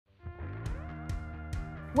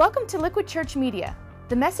Welcome to Liquid Church Media.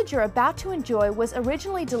 The message you're about to enjoy was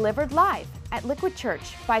originally delivered live at Liquid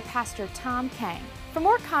Church by Pastor Tom Kang. For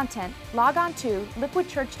more content, log on to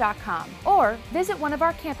liquidchurch.com or visit one of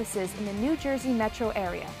our campuses in the New Jersey metro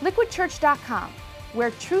area. liquidchurch.com,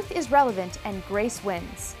 where truth is relevant and grace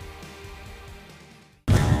wins.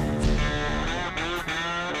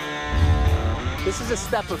 This is a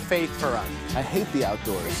step of faith for us. I hate the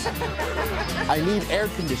outdoors. I need air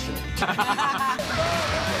conditioning.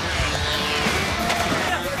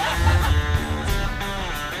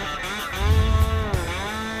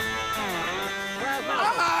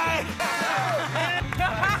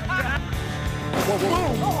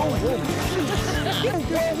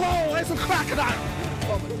 Whoa, it's a crocodile!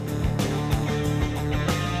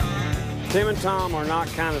 Tim and Tom are not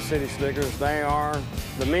kind of city slickers. They are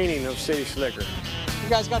the meaning of city slicker. You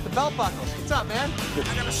guys got the belt buckles. What's up, man?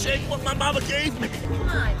 I gotta shake what my mama gave me. Come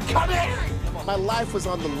on. Come here! My life was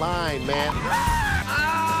on the line, man.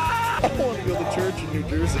 I want to go to church in New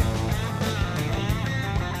Jersey.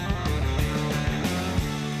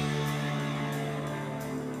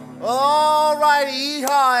 All righty,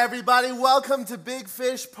 yeehaw, everybody. Welcome to Big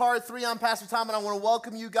Fish Part 3. I'm Pastor Tom, and I want to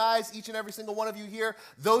welcome you guys, each and every single one of you here,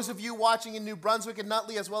 those of you watching in New Brunswick and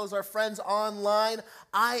Nutley, as well as our friends online.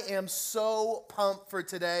 I am so pumped for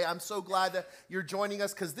today. I'm so glad that you're joining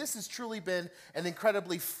us, because this has truly been an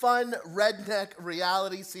incredibly fun redneck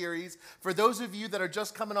reality series. For those of you that are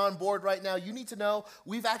just coming on board right now, you need to know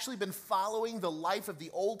we've actually been following the life of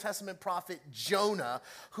the Old Testament prophet Jonah,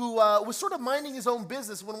 who was sort of minding his own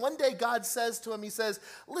business when one day God says to him, he says,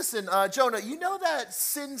 listen, Jonah, you know that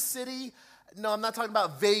Sin City? No, I'm not talking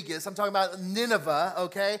about Vegas. I'm talking about Nineveh,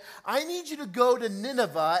 okay? I need you to go to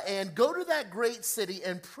Nineveh and go to that great city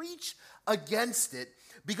and preach against it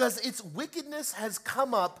because its wickedness has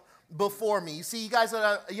come up before me. You see, you guys,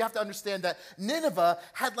 you have to understand that Nineveh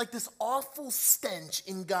had like this awful stench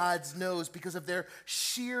in God's nose because of their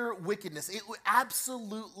sheer wickedness. It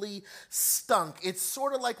absolutely stunk. It's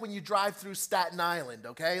sort of like when you drive through Staten Island,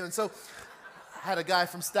 okay? And so I had a guy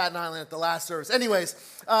from Staten Island at the last service. Anyways,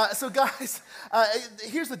 so guys,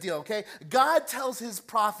 here's the deal, okay? God tells his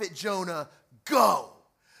prophet Jonah, go.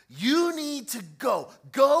 You need to go.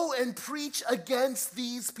 Go and preach against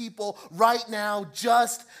these people right now.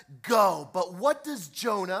 Just go. But what does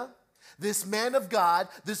Jonah, this man of God,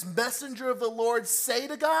 this messenger of the Lord, say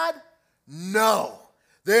to God? No.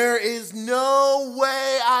 There is no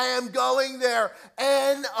way I am going there.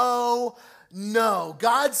 N-O, no.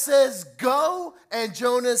 God says go, and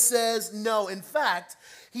Jonah says no. In fact,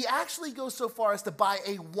 he actually goes so far as to buy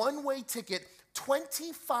a one-way ticket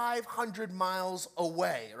 2,500 miles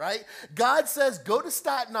away, right? God says, go to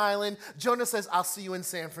Staten Island. Jonah says, I'll see you in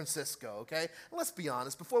San Francisco, okay? And let's be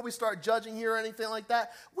honest, before we start judging here or anything like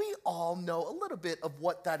that, we all know a little bit of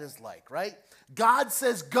what that is like, right? God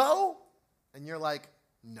says, go, and you're like,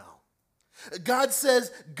 no. God says,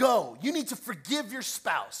 go. You need to forgive your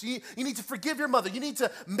spouse. You need to forgive your mother. You need to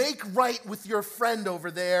make right with your friend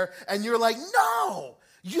over there. And you're like, no,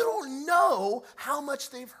 you don't know how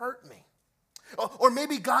much they've hurt me. Or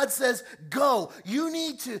maybe God says, go. You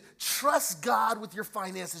need to trust God with your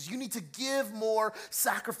finances. You need to give more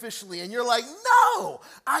sacrificially. And you're like, no,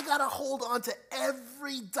 I got to hold on to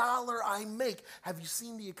every dollar I make. Have you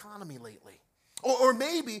seen the economy lately? Or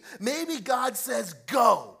maybe God says,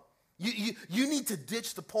 go. You need to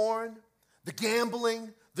ditch the porn, the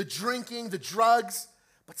gambling, the drinking, the drugs.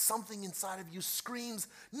 But something inside of you screams,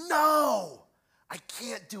 no, I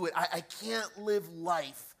can't do it. I can't live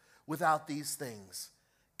life without these things.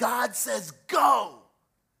 God says, go.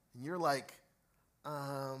 And you're like,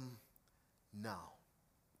 no,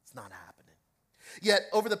 it's not happening. Yet,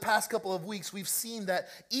 over the past couple of weeks, we've seen that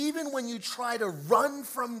even when you try to run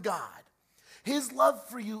from God, his love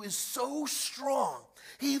for you is so strong.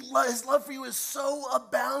 His love for you is so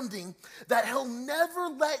abounding that he'll never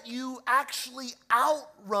let you actually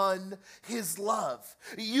outrun his love.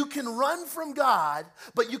 You can run from God,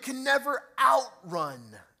 but you can never outrun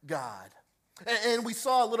God. And we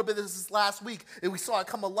saw a little bit of this last week, and we saw it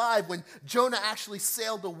come alive when Jonah actually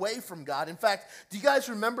sailed away from God. In fact, do you guys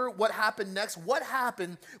remember what happened next? What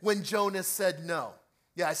happened when Jonah said no?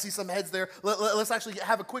 Yeah, I see some heads there. Let's actually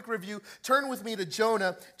have a quick review. Turn with me to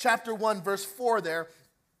Jonah chapter 1, verse 4 there.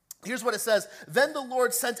 Here's what it says. Then the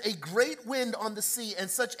Lord sent a great wind on the sea, and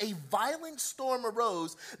such a violent storm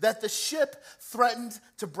arose that the ship threatened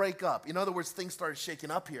to break up. In other words, things started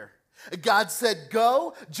shaking up here. God said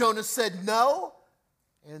go. Jonah said no.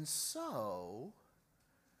 And so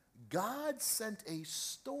God sent a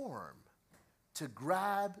storm to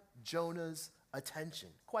grab Jonah's attention.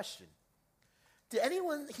 Question. Did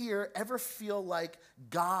anyone here ever feel like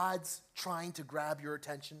God's trying to grab your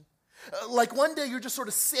attention? Like one day you're just sort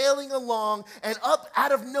of sailing along and up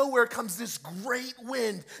out of nowhere comes this great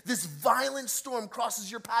wind, this violent storm crosses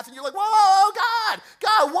your path and you're like, whoa,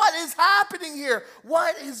 God, what is happening here?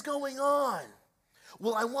 What is going on?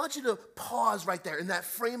 Well, I want you to pause right there in that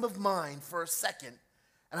frame of mind for a second,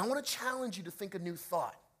 and I want to challenge you to think a new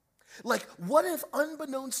thought. Like, what if,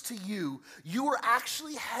 unbeknownst to you, you were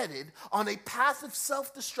actually headed on a path of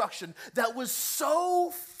self-destruction that was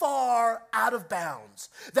so far out of bounds,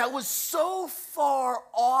 that was so far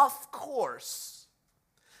off course,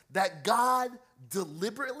 that God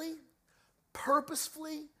deliberately,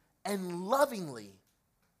 purposefully, and lovingly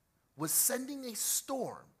was sending a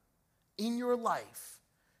storm in your life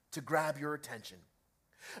to grab your attention?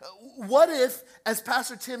 What if, as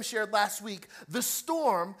Pastor Tim shared last week, the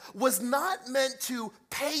storm was not meant to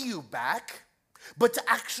pay you back, but to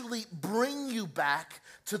actually bring you back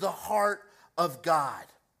to the heart of God?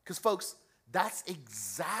 Because, folks, that's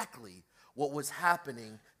exactly what was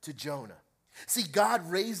happening to Jonah. See, God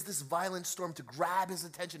raised this violent storm to grab his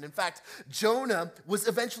attention. In fact, Jonah was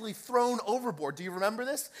eventually thrown overboard. Do you remember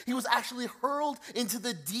this? He was actually hurled into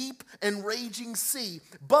the deep and raging sea.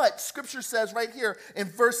 But Scripture says right here in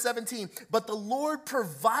verse 17, but the Lord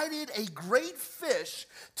provided a great fish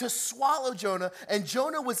to swallow Jonah, and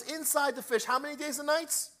Jonah was inside the fish. How many days and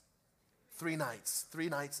nights? 3 nights. 3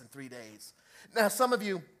 nights and 3 days. Now, some of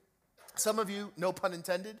you, no pun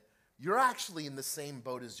intended, you're actually in the same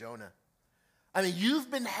boat as Jonah. I mean, you've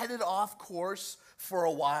been headed off course for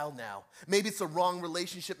a while now. Maybe it's a wrong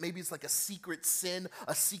relationship. Maybe it's like a secret sin,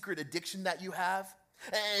 a secret addiction that you have.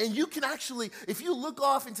 And you can actually, if you look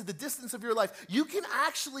off into the distance of your life, you can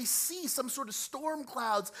actually see some sort of storm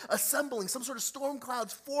clouds assembling, some sort of storm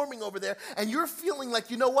clouds forming over there. And you're feeling like,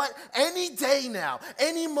 you know what? Any day now,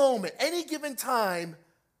 any moment, any given time,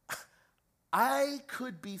 I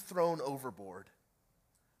could be thrown overboard.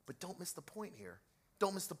 But don't miss the point here.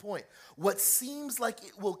 Don't miss the point. What seems like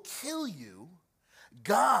it will kill you,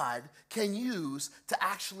 God can use to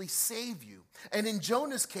actually save you. And in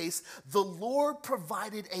Jonah's case, the Lord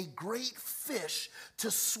provided a great fish to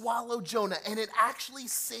swallow Jonah, and it actually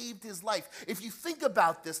saved his life. If you think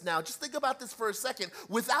about this now, just think about this for a second.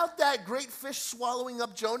 Without that great fish swallowing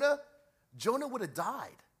up Jonah, Jonah would have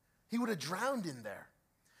died. He would have drowned in there.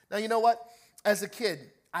 Now, you know what? As a kid,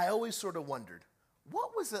 I always sort of wondered,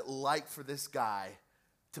 what was it like for this guy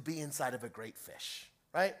to be inside of a great fish,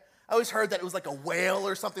 right? I always heard that it was like a whale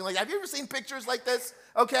or something like that. Have you ever seen pictures like this?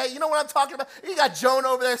 Okay, you know what I'm talking about? You got Jonah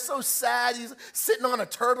over there, so sad. He's sitting on a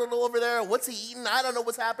turtle over there. What's he eating? I don't know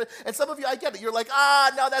what's happening. And some of you, I get it. You're like,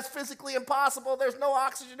 no, that's physically impossible. There's no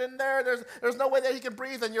oxygen in there. There's no way that he can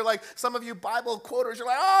breathe. And you're like, some of you Bible quoters, you're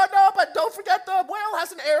like, oh, no, but don't forget the whale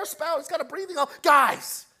has an air spout. It's got a breathing hole.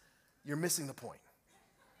 Guys, you're missing the point.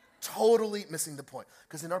 Totally missing the point.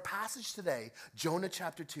 Because in our passage today, Jonah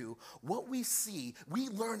chapter 2, what we see, we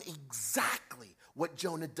learn exactly what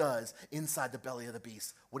Jonah does inside the belly of the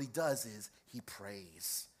beast. What he does is he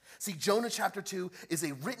prays. See, Jonah chapter 2 is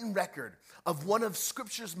a written record of one of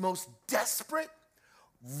Scripture's most desperate,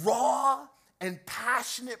 raw, and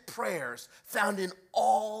passionate prayers found in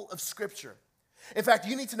all of Scripture. In fact,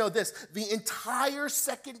 you need to know this. The entire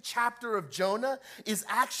second chapter of Jonah is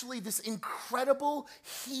actually this incredible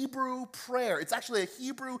Hebrew prayer. It's actually a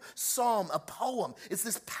Hebrew psalm, a poem. It's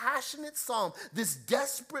this passionate psalm, this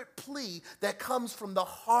desperate plea that comes from the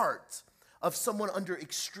heart of someone under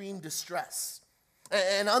extreme distress.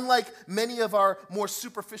 And unlike many of our more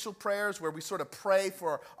superficial prayers where we sort of pray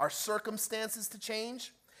for our circumstances to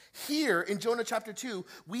change, here in Jonah chapter 2,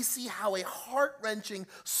 we see how a heart-wrenching,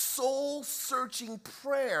 soul-searching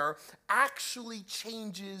prayer actually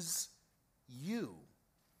changes you,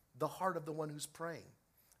 the heart of the one who's praying,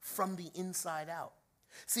 from the inside out.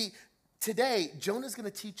 See, today, Jonah's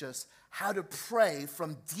going to teach us how to pray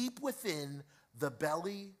from deep within the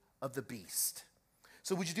belly of the beast.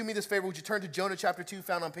 So would you do me this favor? Would you turn to Jonah chapter 2,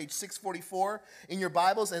 found on page 644 in your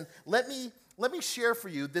Bibles, and let me share for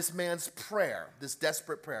you this man's prayer, this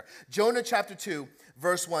desperate prayer. Jonah chapter 2,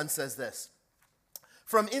 verse 1 says this.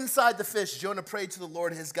 From inside the fish, Jonah prayed to the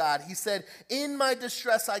Lord his God. He said, in my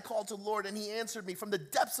distress I called to the Lord, and he answered me. From the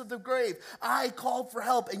depths of the grave I called for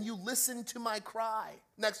help, and you listened to my cry.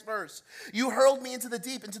 Next verse. You hurled me into the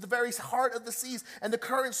deep, into the very heart of the seas, and the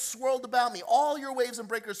currents swirled about me. All your waves and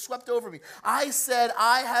breakers swept over me. I said,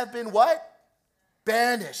 I have been what?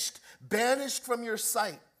 Banished from your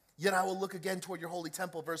sight. Yet I will look again toward your holy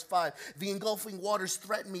temple. Verse 5, the engulfing waters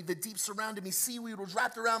threatened me. The deep surrounded me. Seaweed was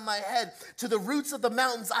wrapped around my head. To the roots of the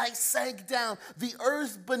mountains I sank down. The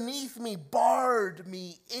earth beneath me barred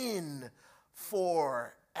me in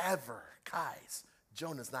forever. Guys,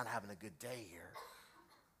 Jonah's not having a good day here.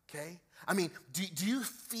 Okay? I mean, do you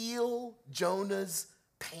feel Jonah's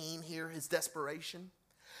pain here, his desperation?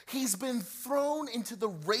 He's been thrown into the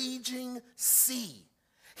raging sea.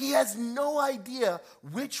 He has no idea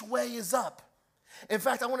which way is up. In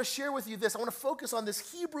fact, I want to share with you this. I want to focus on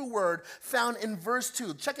this Hebrew word found in verse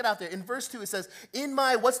 2. Check it out there. In verse 2, it says, in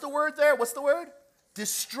my, what's the word there? What's the word?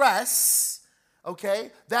 Distress.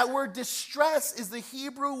 Okay? That word distress is the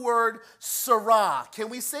Hebrew word sarah. Can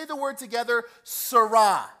we say the word together?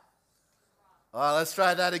 Sarah. Let's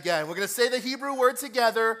try that again. We're going to say the Hebrew word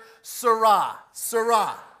together. Sarah.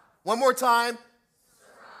 Sarah. One more time.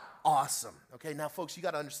 Sarah. Awesome. Okay, now folks, you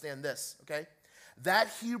got to understand this, okay? That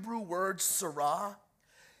Hebrew word, sarah,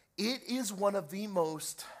 it is one of the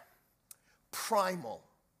most primal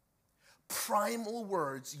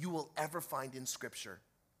words you will ever find in Scripture.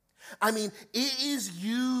 I mean, it is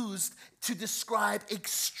used to describe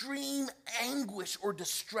extreme anguish or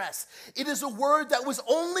distress. It is a word that was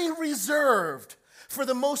only reserved for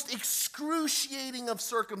the most excruciating of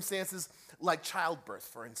circumstances, like childbirth,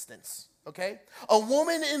 for instance, okay? A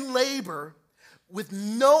woman in labor with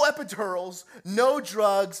no epidurals, no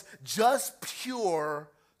drugs, just pure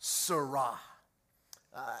sarah.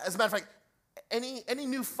 As a matter of fact, any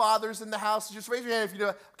new fathers in the house, just raise your hand if you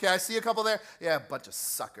do. Okay, I see a couple there. Yeah, a bunch of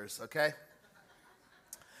suckers, okay?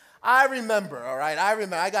 I remember, all right,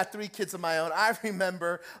 I got 3 kids of my own. I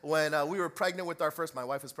remember when we were pregnant with our first, my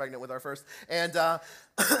wife was pregnant with our first, and,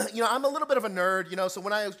 I'm a little bit of a nerd, so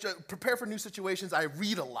when I prepare for new situations, I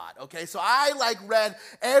read a lot, okay? So I, read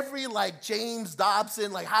every, James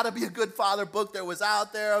Dobson, How to Be a Good Father book that was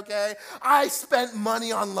out there, okay? I spent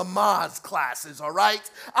money on Lamaze classes, all right?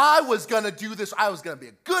 I was going to do this. I was going to be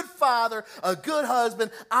a good father, a good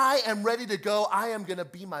husband. I am ready to go. I am going to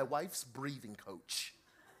be my wife's breathing coach.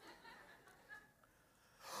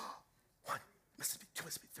 Mississippi, 2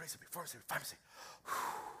 Mississippi, 3 Mississippi, 4 Mississippi, 5 Mississippi.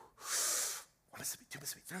 1 Mississippi, 2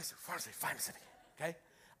 Mississippi, 3 Mississippi, 4 Mississippi, 5 Mississippi. Okay?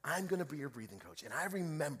 I'm going to be your breathing coach. And I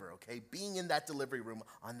remember, okay, being in that delivery room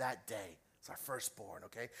on that day. It's our firstborn,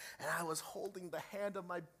 okay? And I was holding the hand of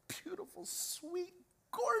my beautiful, sweet,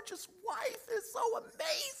 gorgeous wife. It's so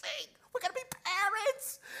amazing. We're going to be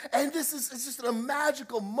parents. And it's just a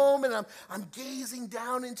magical moment. I'm gazing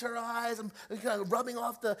down into her eyes. I'm kind of rubbing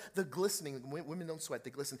off the glistening. Women don't sweat, they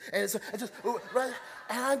glisten. And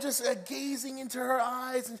I'm just gazing into her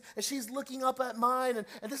eyes, and she's looking up at mine.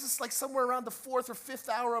 And this is somewhere around the 4th or 5th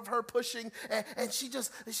hour of her pushing. And she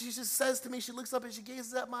just says to me, she looks up and she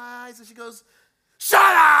gazes at my eyes and she goes, "Shut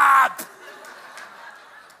up!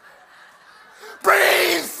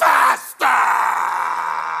 Breathe faster!"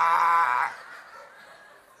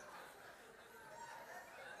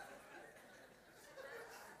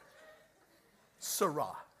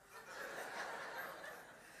 Sarah.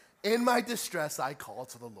 In my distress, I call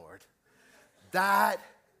to the Lord. That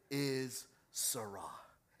is Sarah.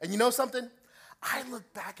 And you know something? I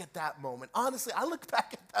look back at that moment. Honestly, I look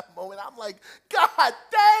back at that moment. I'm like, God,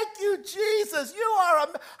 thank you, Jesus. You are,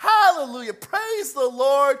 hallelujah. Praise the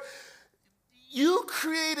Lord. You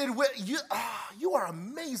created, you are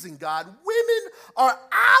amazing, God. Women are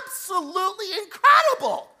absolutely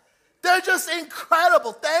incredible. They're just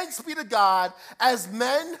incredible. Thanks be to God. As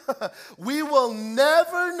men, we will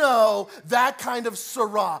never know that kind of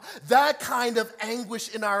sarah, that kind of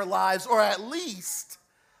anguish in our lives, or at least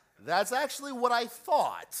that's actually what I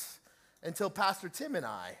thought until Pastor Tim and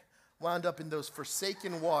I wound up in those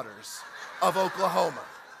forsaken waters of Oklahoma.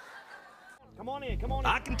 Come on in, come on in.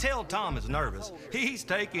 I can tell Tom is nervous. He's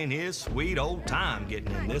taking his sweet old time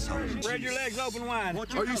getting in this hole. Spread your legs open wide.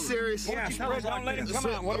 Are you serious? Yeah, spread, don't let him come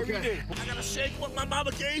out. Whatever you do. I gotta shake what my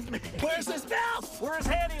mama gave me. Where's his mouth? Where his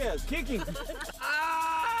head is. Kick him.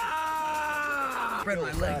 Spread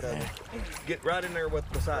my legs. Get right in there with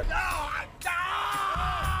the side.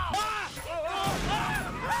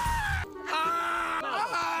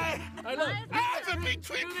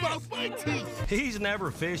 Between both my teeth. He's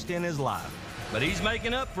never fished in his life, but he's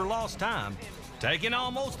making up for lost time, taking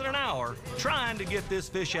almost an hour, trying to get this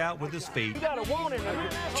fish out with his feet. You got a wound in there.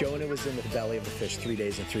 Jonah was in the belly of the fish 3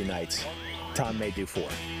 days and 3 nights. Tom may do 4.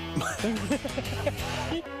 Wait.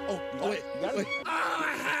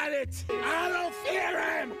 I had it. I don't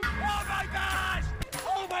fear him. Oh my gosh!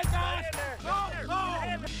 Oh my gosh! No!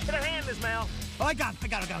 Get a hand in his mouth. Oh, I got it. You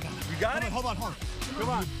got it? Hold on. Come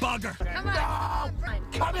on. Bugger. Come on. No.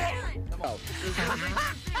 Come in. Oh.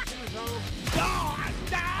 No.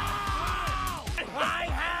 I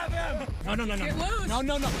have him. No. Get loose. No.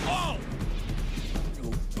 Oh.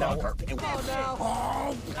 Bugger. Oh no!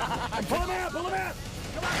 Pull him out. Come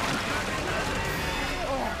on!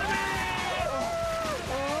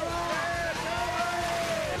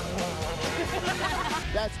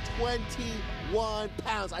 That's 21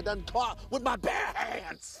 pounds. I done caught with my bare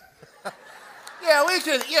hands. Yeah, we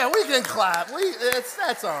can clap.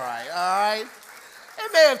 That's all right?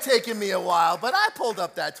 It may have taken me a while, but I pulled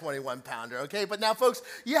up that 21-pounder, okay? But now, folks,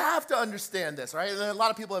 you have to understand this, right? And a lot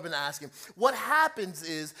of people have been asking. What happens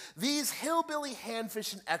is these hillbilly hand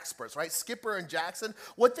fishing experts, right, Skipper and Jackson,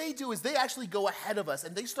 what they do is they actually go ahead of us,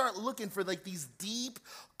 and they start looking for, like, these deep,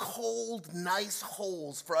 cold, nice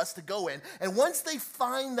holes for us to go in. And once they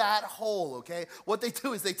find that hole, okay, what they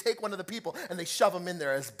do is they take one of the people and they shove them in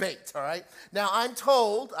there as bait, all right? Now, I'm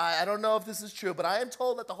told, I don't know if this is true, but I am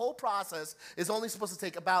told that the whole process is only supposed to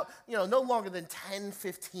take about, no longer than 10,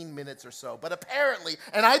 15 minutes or so. But apparently,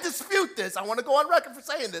 and I dispute this, I want to go on record for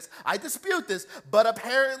saying this, I dispute this, but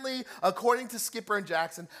apparently, according to Skipper and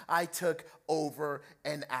Jackson, I took over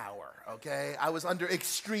an hour, okay? I was under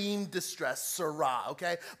extreme distress, Sirrah,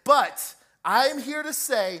 okay? But I'm here to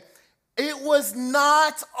say it was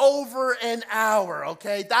not over an hour,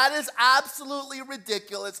 okay? That is absolutely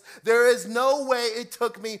ridiculous. There is no way it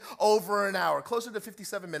took me over an hour, closer to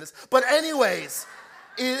 57 minutes. But anyways,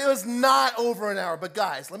 it was not over an hour. But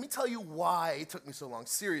guys, let me tell you why it took me so long.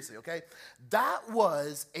 Seriously, okay? That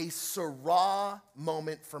was a Sirrah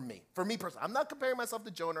moment for me personally. I'm not comparing myself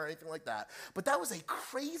to Jonah or anything like that, but that was a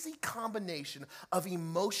crazy combination of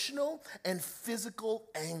emotional and physical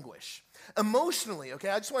anguish. Emotionally, okay,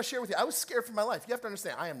 I just want to share with you, I was scared for my life. You have to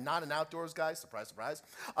understand, I am not an outdoors guy, surprise, surprise.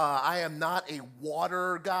 I am not a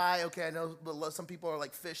water guy, okay, I know some people are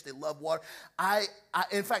like fish, they love water.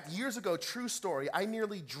 In fact, years ago, true story, I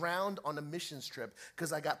nearly drowned on a missions trip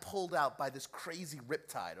because I got pulled out by this crazy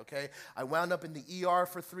riptide, okay? I wound up in the ER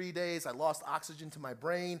for 3 days, I lost oxygen to my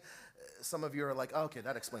brain. Some of you are like, oh, okay,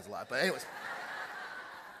 that explains a lot, but anyways.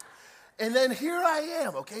 And then here I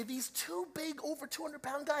am, okay? These two big, over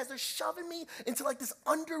 200-pound guys, they're shoving me into like this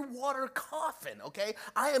underwater coffin, okay?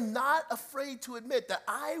 I am not afraid to admit that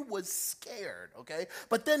I was scared, okay?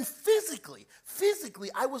 But then physically,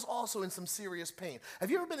 I was also in some serious pain.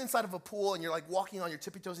 Have you ever been inside of a pool and you're like walking on your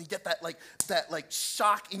tippy toes and you get that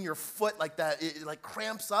shock in your foot like that, it like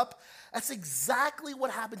cramps up? That's exactly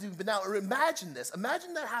what happened to me. But now imagine this.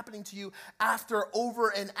 Imagine that happening to you after over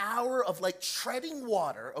an hour of like treading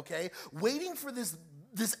water, okay? Waiting for this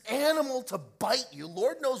animal to bite you.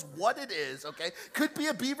 Lord knows what it is, okay? Could be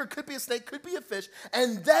a beaver, could be a snake, could be a fish.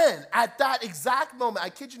 And then at that exact moment, I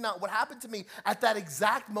kid you not, what happened to me at that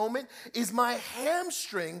exact moment is my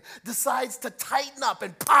hamstring decides to tighten up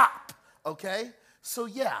and pop, okay? So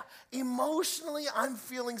yeah, emotionally, I'm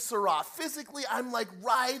feeling Sirrah. Physically, I'm like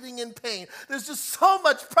writhing in pain. There's just so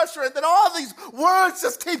much pressure, and then all these words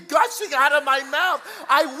just keep gushing out of my mouth.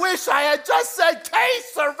 I wish I had just said, K,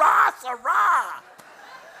 Sirrah, Sirrah.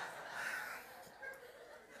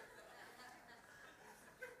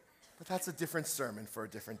 But that's a different sermon for a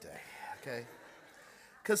different day, okay?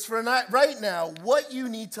 Because right now, what you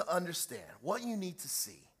need to understand, what you need to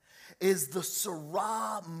see, is the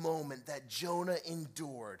Sirrah moment that Jonah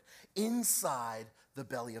endured inside the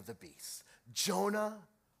belly of the beast. Jonah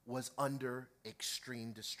was under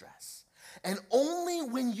extreme distress. And only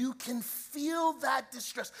when you can feel that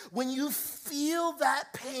distress, when you feel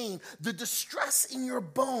that pain, the distress in your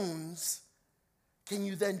bones, can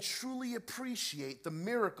you then truly appreciate the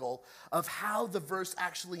miracle of how the verse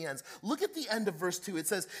actually ends? Look at the end of verse 2. It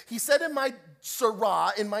says, he said, in my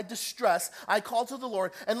Sirrah, in my distress, I called to the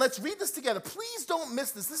Lord. And let's read this together. Please don't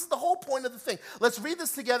miss this. This is the whole point of the thing. Let's read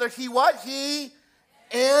this together. He what? He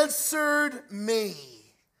answered me.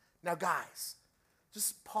 Now, guys,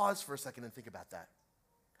 just pause for a second and think about that.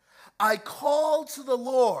 I called to the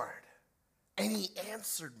Lord, and he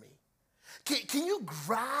answered me. Can you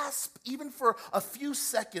grasp, even for a few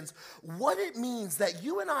seconds, what it means that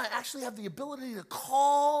you and I actually have the ability to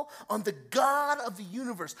call on the God of the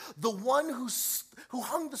universe, the one who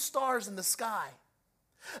hung the stars in the sky,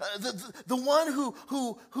 the one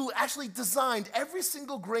who actually designed every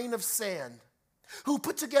single grain of sand, who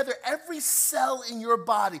put together every cell in your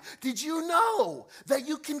body? Did you know that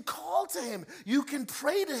you can call to him, you can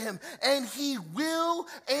pray to him, and he will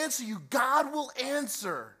answer you? God will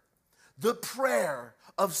answer the prayer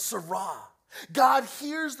of Sirrah. God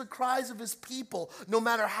hears the cries of his people, no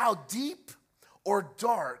matter how deep or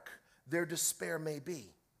dark their despair may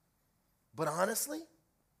be. But honestly,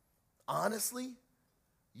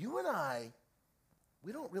 you and I,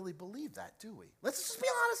 we don't really believe that, do we? Let's just be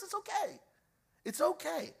honest, it's okay. It's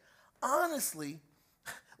okay. Honestly,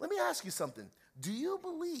 let me ask you something. Do you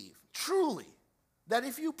believe, truly, that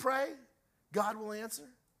if you pray, God will answer?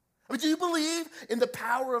 I mean, do you believe in the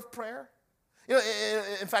power of prayer?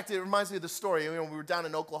 In fact, it reminds me of the story, when we were down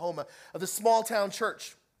in Oklahoma, of the small town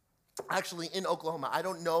church. actually in Oklahoma. I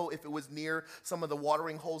don't know if it was near some of the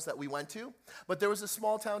watering holes that we went to, but there was a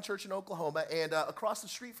small town church in Oklahoma, and across the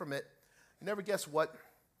street from it, you never guess what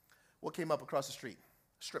came up across the street?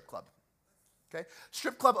 Strip club. Okay?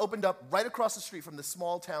 Strip club opened up right across the street from the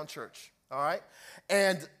small town church. All right?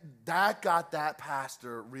 And that got that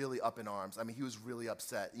pastor really up in arms. I mean, he was really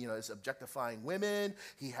upset. You know, he's objectifying women.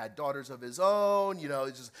 He had daughters of his own. You know,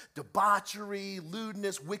 it's just debauchery,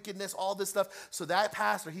 lewdness, wickedness, all this stuff. So that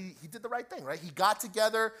pastor, he did the right thing, right? He got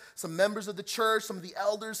together some members of the church, some of the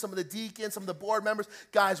elders, some of the deacons, some of the board members.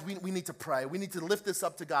 Guys, we need to pray. We need to lift this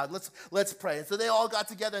up to God. Let's pray. And so they all got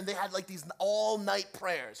together, and they had like these all-night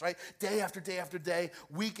prayers, right? Day after day after day,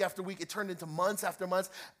 week after week. It turned into months after months,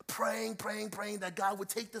 praying that God would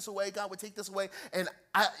take this away, God would take this away. And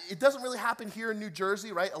it doesn't really happen here in New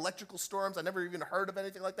Jersey, right? Electrical storms. I never even heard of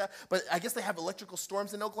anything like that. But I guess they have electrical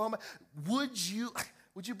storms in Oklahoma. Would you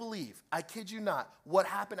believe, I kid you not, what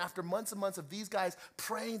happened after months and months of these guys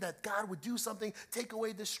praying that God would do something, take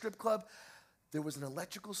away this strip club? There was an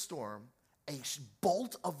electrical storm. A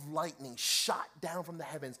bolt of lightning shot down from the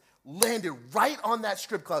heavens, landed right on that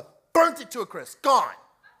strip club, burnt it to a crisp, gone.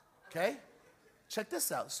 Okay? Check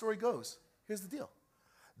this out. The story goes. Here's the deal.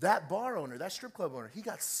 That bar owner, that strip club owner, he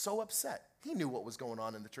got so upset. He knew what was going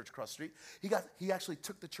on in the church across the street. He actually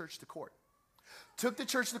took the church to court.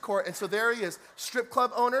 And so there he is, strip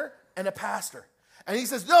club owner and a pastor. And he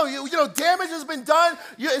says, no, you know, damage has been done.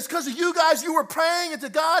 It's because of you guys. You were praying to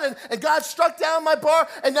God, and God struck down my bar,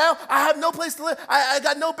 and now I have no place to live. I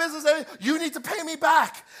got no business. You need to pay me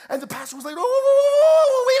back. And the pastor was like,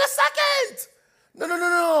 oh, wait a second.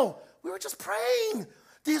 No. We were just praying.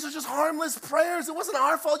 These are just harmless prayers. It wasn't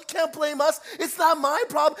our fault. You can't blame us. It's not my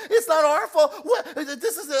problem. It's not our fault.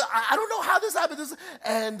 I don't know how this happened.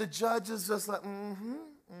 And the judge is just like,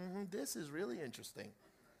 this is really interesting.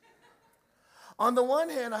 On the one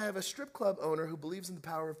hand, I have a strip club owner who believes in the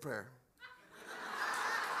power of prayer.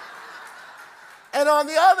 And on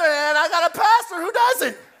the other hand, I got a pastor who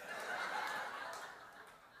doesn't.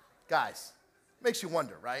 Guys, makes you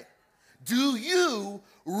wonder, right? Do you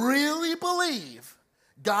really believe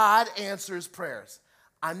God answers prayers?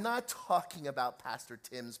 I'm not talking about Pastor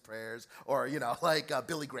Tim's prayers or, like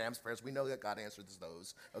Billy Graham's prayers. We know that God answers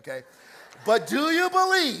those, okay? But do you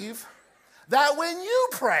believe that when you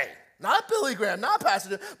pray, not Billy Graham, not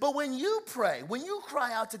Pastor Tim, but when you pray, when you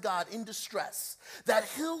cry out to God in distress, that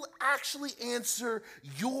he'll actually answer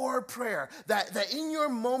your prayer, that in your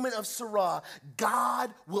moment of Sarah,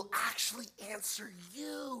 God will actually answer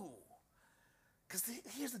you? Because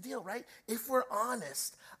here's the deal, right? If we're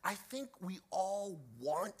honest, I think we all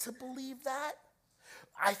want to believe that.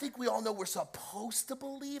 I think we all know we're supposed to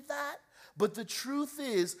believe that. But the truth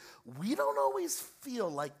is, we don't always feel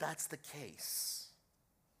like that's the case.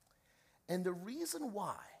 And the reason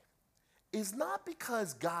why is not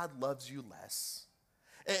because God loves you less.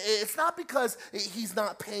 It's not because he's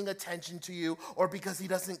not paying attention to you or because he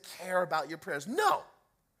doesn't care about your prayers. No.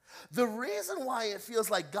 The reason why it feels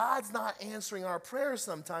like God's not answering our prayers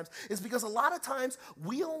sometimes is because a lot of times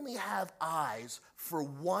we only have eyes for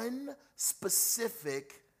one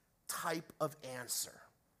specific type of answer.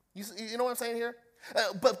 You know what I'm saying here?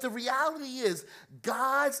 But the reality is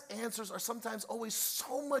God's answers are sometimes always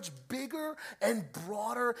so much bigger and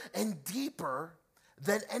broader and deeper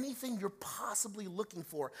than anything you're possibly looking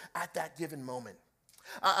for at that given moment.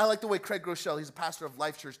 I like the way Craig Groeschel, he's a pastor of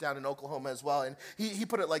Life Church down in Oklahoma as well, and he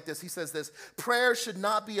put it like this. He says this: prayer should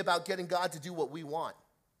not be about getting God to do what we want.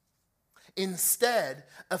 Instead,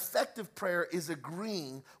 effective prayer is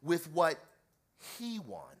agreeing with what he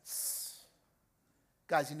wants.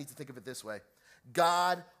 Guys, you need to think of it this way.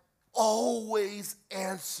 God always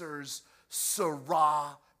answers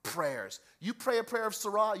Sarah prayers. You pray a prayer of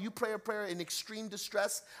Sarah, you pray a prayer in extreme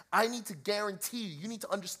distress, I need to guarantee you need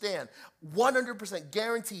to understand, 100%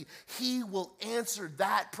 guarantee he will answer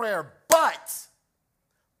that prayer. But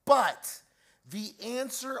the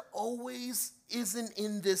answer always isn't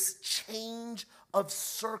in this change of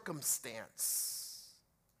circumstance.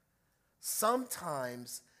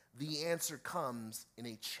 Sometimes the answer comes in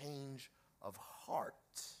a change of heart.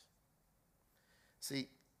 See,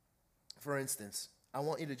 for instance, I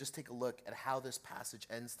want you to just take a look at how this passage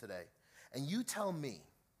ends today. And you tell me,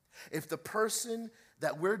 if the person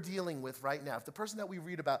that we're dealing with right now, if the person that we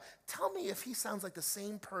read about, tell me if he sounds like the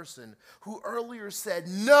same person who earlier said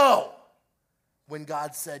no when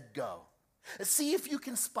God said go. See if you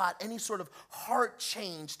can spot any sort of heart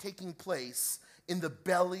change taking place in the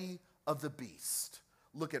belly of the beast.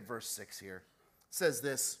 Look at verse 6 here. It says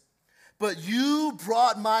this: but you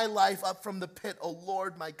brought my life up from the pit, O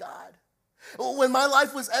Lord my God. When my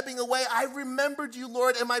life was ebbing away, I remembered you,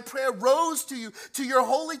 Lord, and my prayer rose to you, to your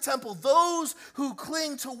holy temple. Those who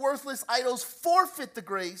cling to worthless idols forfeit the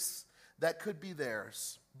grace that could be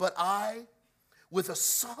theirs. But I, with a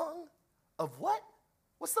song of what?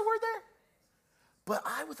 What's the word there? But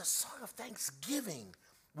I, with a song of thanksgiving,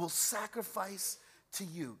 will sacrifice to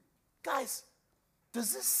you. Guys,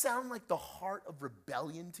 does this sound like the heart of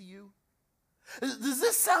rebellion to you? Does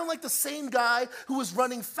this sound like the same guy who was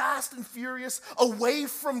running fast and furious away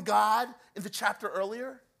from God in the chapter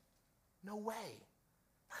earlier? No way.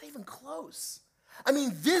 Not even close. I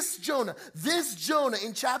mean, this Jonah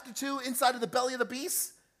in chapter 2, inside of the belly of the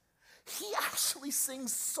beast, he actually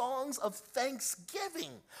sings songs of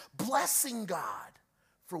thanksgiving, blessing God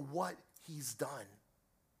for what he's done.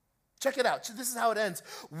 Check it out. This is how it ends.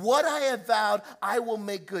 What I have vowed, I will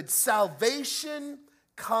make good. Salvation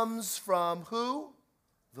comes from who?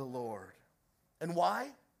 The Lord. And why?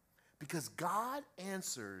 Because God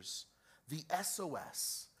answers the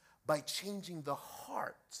SOS by changing the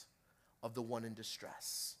heart of the one in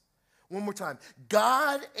distress. One more time.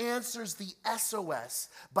 God answers the SOS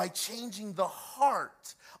by changing the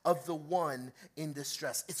heart of the one in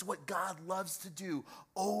distress. It's what God loves to do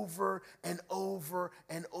over and over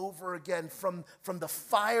and over again. From the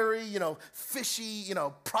fiery, fishy,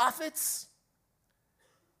 prophets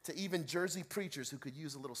to even Jersey preachers who could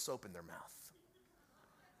use a little soap in their mouth.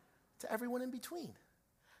 To everyone in between.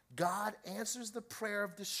 God answers the prayer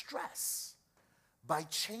of distress by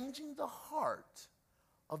changing the heart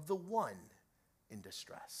of the one in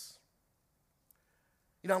distress.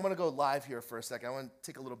 I'm going to go live here for a second. I want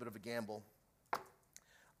to take a little bit of a gamble.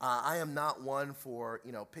 I am not one for,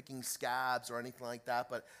 picking scabs or anything like that,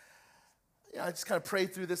 but I just kind of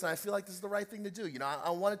prayed through this, and I feel like this is the right thing to do. I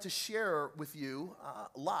wanted to share with you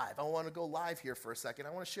live. I want to go live here for a second. I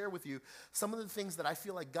want to share with you some of the things that I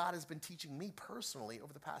feel like God has been teaching me personally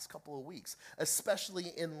over the past couple of weeks, especially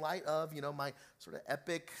in light of, my sort of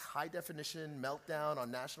epic high-definition meltdown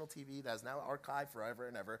on national TV that's now archived forever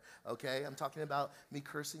and ever, okay? I'm talking about me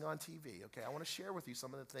cursing on TV, okay? I want to share with you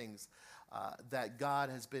some of the things that God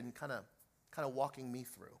has been kind of walking me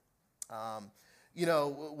through.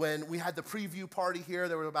 When we had the preview party here,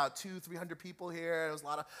 there were about 200-300 people here. It was a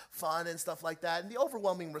lot of fun and stuff like that. And the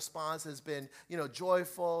overwhelming response has been,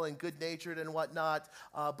 joyful and good-natured and whatnot.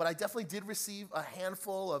 But I definitely did receive a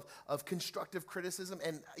handful of constructive criticism.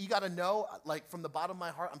 And you got to know, from the bottom of my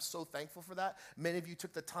heart, I'm so thankful for that. Many of you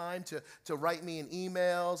took the time to write me in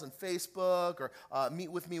emails and Facebook or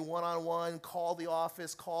meet with me one-on-one, call the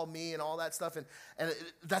office, call me, and all that stuff. And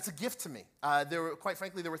that's a gift to me. Quite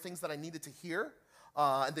frankly, there were things that I needed to hear.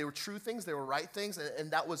 And they were true things, they were right things,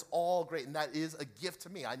 and that was all great, and that is a gift to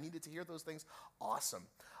me. I needed to hear those things. Awesome.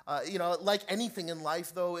 Like anything in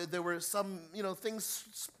life, though, there were some,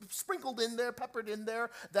 things sprinkled in there, peppered in there,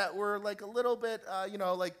 that were like a little bit,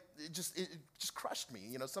 it just crushed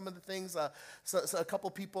me. Some of the things, so a couple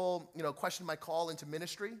people, questioned my call into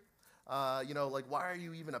ministry. Why are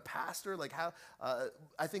you even a pastor? How?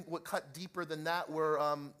 I think what cut deeper than that were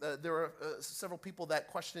there were several people that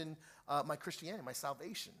questioned my Christianity, my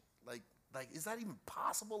salvation. Is that even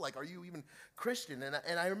possible? Are you even Christian?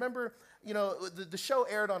 And I remember, the show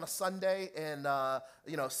aired on a Sunday, and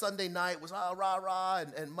Sunday night was rah rah,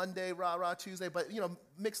 and Monday rah Tuesday. But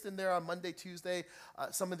mixed in there on Monday, Tuesday,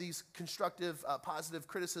 some of these constructive, positive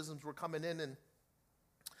criticisms were coming in, and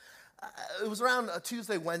it was around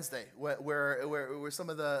Tuesday, Wednesday, where some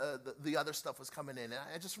of the other stuff was coming in. And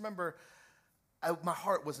I just remember my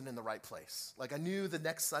heart wasn't in the right place. I knew the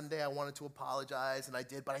next Sunday I wanted to apologize, and I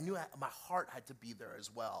did, but I knew my heart had to be there as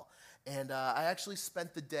well. And I actually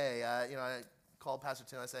spent the day, I called Pastor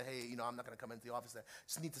Tim. I said, hey, I'm not going to come into the office today. I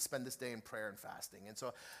just need to spend this day in prayer and fasting. And so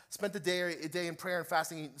I spent the day in prayer and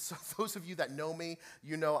fasting. So those of you that know me,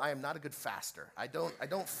 I am not a good faster. I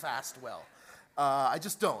don't fast well. I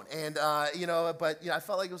just don't. And, I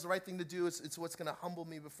felt like it was the right thing to do. It's what's going to humble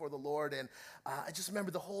me before the Lord. And I just remember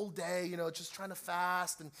the whole day, just trying to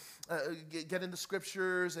fast and get into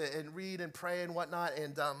scriptures and read and pray and whatnot.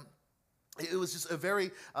 And it was just a very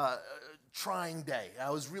trying day. I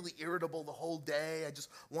was really irritable the whole day. I just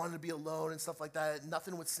wanted to be alone and stuff like that.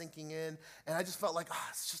 Nothing was sinking in. And I just felt like,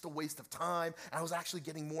 it's just a waste of time. And I was actually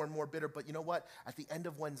getting more and more bitter. But you know what? At the end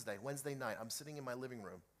of Wednesday night, I'm sitting in my living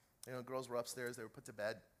room. Girls were upstairs, they were put to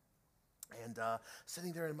bed. And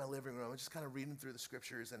sitting there in my living room, just kind of reading through the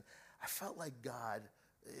scriptures. And I felt like God,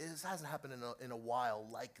 this hasn't happened in a while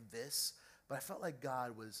like this, but I felt like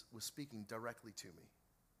God was speaking directly to me.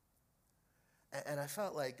 And I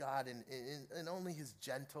felt like God, in only his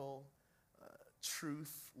gentle,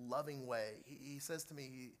 truth, loving way, he says to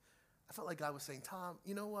me, I felt like God was saying, Tom,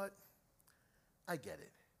 you know what? I get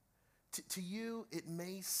it. To you, it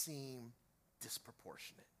may seem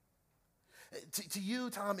disproportionate. To you,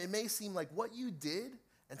 Tom, it may seem like what you did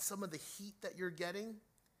and some of the heat that you're getting,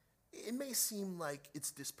 it may seem like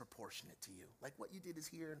it's disproportionate to you. Like what you did is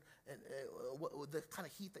here, and the kind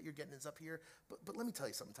of heat that you're getting is up here. But let me tell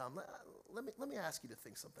you something, Tom. Let me ask you to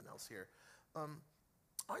think something else here.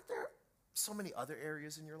 Aren't there so many other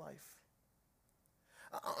areas in your life?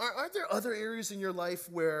 Aren't there other areas in your life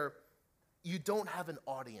where you don't have an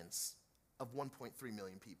audience of 1.3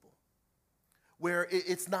 million people? Where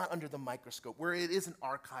it's not under the microscope, where it isn't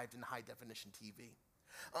archived in high-definition TV?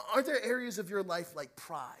 Aren't there areas of your life like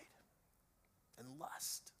pride and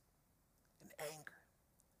lust and anger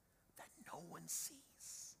that no one sees?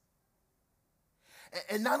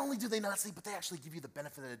 And not only do they not see, but they actually give you the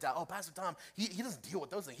benefit of the doubt. Oh, Pastor Tom, he doesn't deal with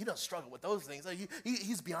those things. He doesn't struggle with those things.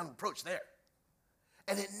 He's beyond reproach there.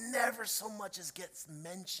 And it never so much as gets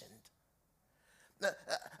mentioned.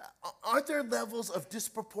 Aren't there levels of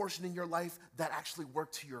disproportion in your life that actually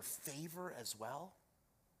work to your favor as well?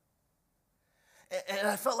 And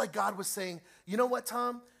I felt like God was saying, you know what,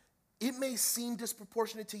 Tom? It may seem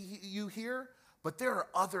disproportionate to you here, but there are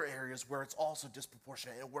other areas where it's also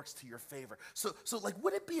disproportionate and it works to your favor. So like,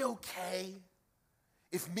 would it be okay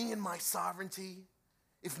if me and my sovereignty,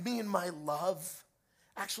 if me and my love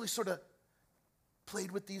actually sort of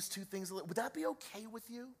played with these two things a little? Would that be okay with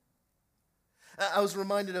you? I was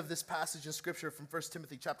reminded of this passage in Scripture from 1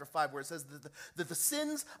 Timothy chapter 5 where it says that the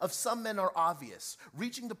sins of some men are obvious,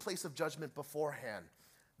 reaching the place of judgment beforehand.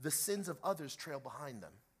 The sins of others trail behind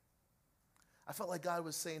them. I felt like God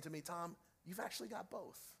was saying to me, Tom, you've actually got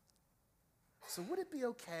both. So would it be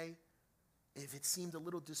okay if it seemed a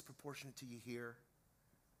little disproportionate to you here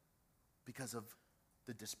because of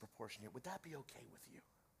the disproportion here? Would that be okay with you?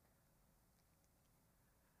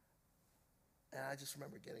 And I just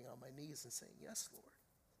remember getting on my knees and saying, yes, Lord.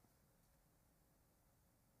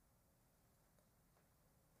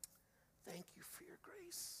 Thank you for your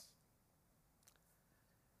grace.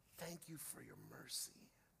 Thank you for your mercy.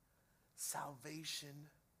 Salvation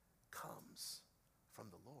comes from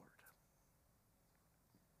the Lord.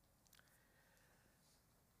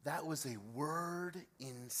 That was a word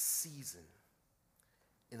in season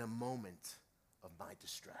in a moment of my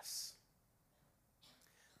distress.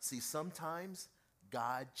 See, sometimes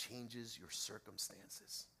God changes your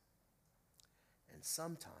circumstances, and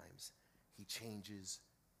sometimes he changes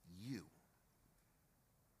you.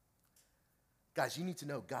 Guys, you need to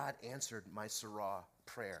know God answered my Surah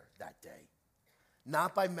prayer that day.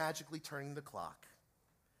 Not by magically turning the clock,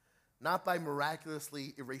 not by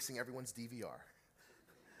miraculously erasing everyone's DVR,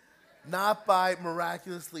 not by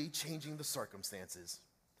miraculously changing the circumstances,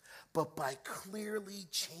 but by clearly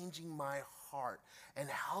changing my heart and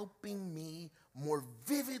helping me more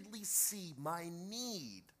vividly see my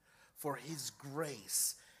need for his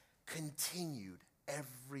grace continued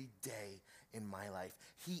every day in my life.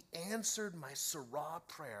 He answered my Surah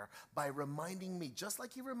prayer by reminding me, just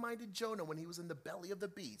like he reminded Jonah when he was in the belly of the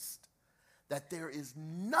beast, that there is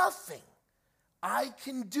nothing I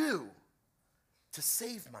can do to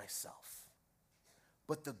save myself.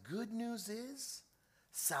 But the good news is,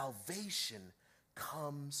 salvation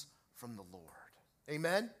comes from the Lord.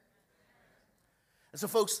 Amen? And so,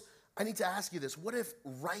 folks, I need to ask you this. What if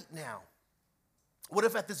right now, what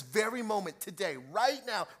if at this very moment today, right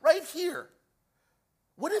now, right here,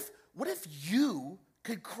 what if you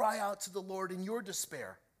could cry out to the Lord in your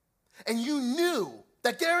despair and you knew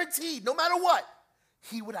that guaranteed, no matter what,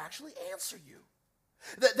 he would actually answer you?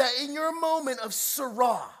 That in your moment of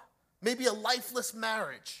Surah, maybe a lifeless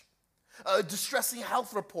marriage, a distressing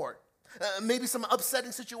health report, maybe some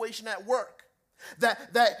upsetting situation at work,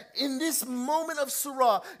 that in this moment of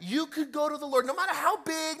Surah, you could go to the Lord, no matter how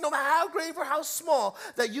big, no matter how grave or how small,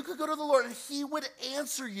 that you could go to the Lord and he would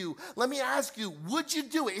answer you. Let me ask you, would you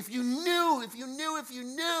do it if you knew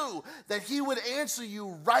that he would answer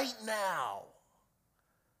you right now?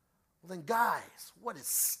 Well then, guys, what is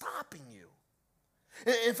stopping you?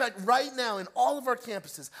 In fact, right now, in all of our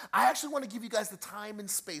campuses, I actually want to give you guys the time and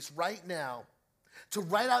space right now to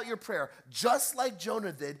write out your prayer, just like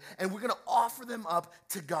Jonah did, and we're going to offer them up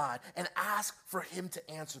to God and ask for him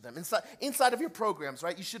to answer them. Inside of your programs,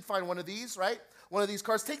 right, you should find one of these, right? One of these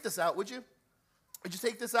cards. Take this out, would you? Would you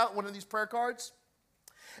take this out, one of these prayer cards?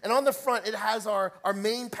 And on the front, it has our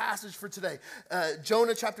main passage for today.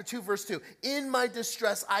 Jonah chapter 2, verse 2. In my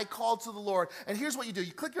distress, I called to the Lord. And here's what you do.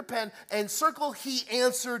 You click your pen and circle, he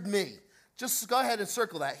answered me. Just go ahead and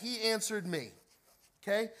circle that. He answered me.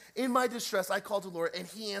 Okay? In my distress, I called to the Lord, and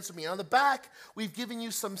he answered me. And on the back, we've given you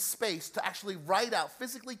some space to actually write out,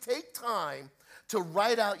 physically take time to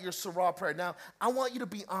write out your Sarah prayer. Now, I want you to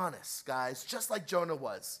be honest, guys, just like Jonah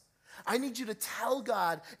was. I need you to tell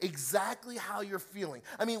God exactly how you're feeling.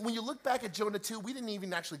 I mean, when you look back at Jonah 2, we didn't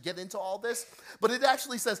even actually get into all this, but it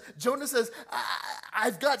actually says, Jonah says,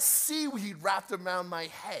 I've got seaweed wrapped around my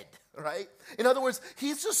head, right? In other words,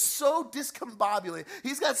 he's just so discombobulated.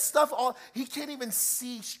 He's got stuff he can't even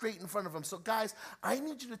see straight in front of him. So guys, I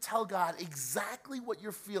need you to tell God exactly what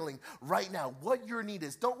you're feeling right now, what your need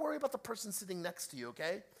is. Don't worry about the person sitting next to you,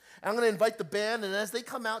 okay? I'm going to invite the band, and as they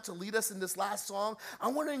come out to lead us in this last song, I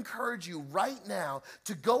want to encourage you right now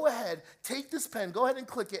to go ahead, take this pen, go ahead and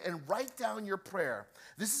click it, and write down your prayer.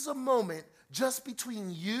 This is a moment just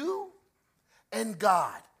between you and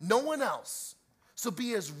God, no one else. So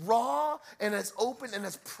be as raw and as open and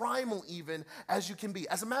as primal even as you can be.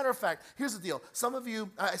 As a matter of fact, here's the deal. Some of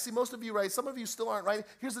you, I see most of you write, some of you still aren't writing.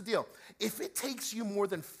 Here's the deal. If it takes you more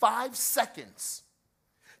than 5 seconds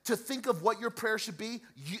to think of what your prayer should be,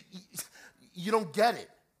 you don't get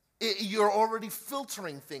it. You're already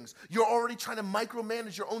filtering things. You're already trying to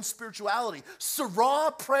micromanage your own spirituality.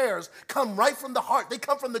 Sarah prayers come right from the heart. They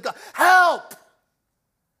come from the gut. Help!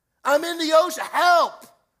 I'm in the ocean. Help!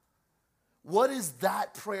 What is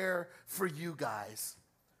that prayer for you guys?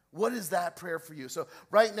 What is that prayer for you? So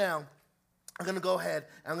right now, I'm going to go ahead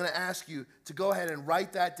and I'm going to ask you to go ahead and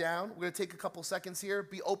write that down. We're going to take a couple seconds here.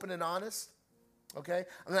 Be open and honest. Okay?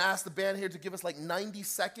 I'm going to ask the band here to give us like 90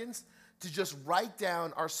 seconds to just write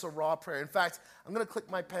down our Sarah prayer. In fact, I'm going to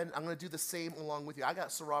click my pen. I'm going to do the same along with you. I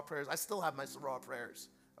got Sarah prayers. I still have my Sarah prayers.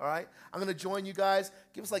 All right? I'm going to join you guys.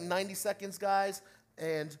 Give us like 90 seconds, guys.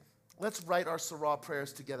 And let's write our Sarah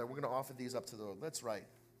prayers together. We're going to offer these up to the Lord. Let's write.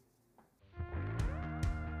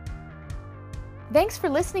 Thanks for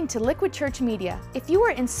listening to Liquid Church Media. If you were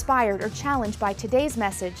inspired or challenged by today's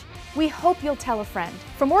message, we hope you'll tell a friend.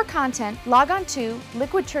 For more content, log on to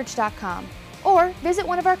liquidchurch.com or visit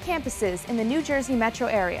one of our campuses in the New Jersey metro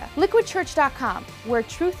area. liquidchurch.com, where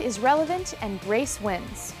truth is relevant and grace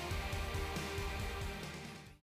wins.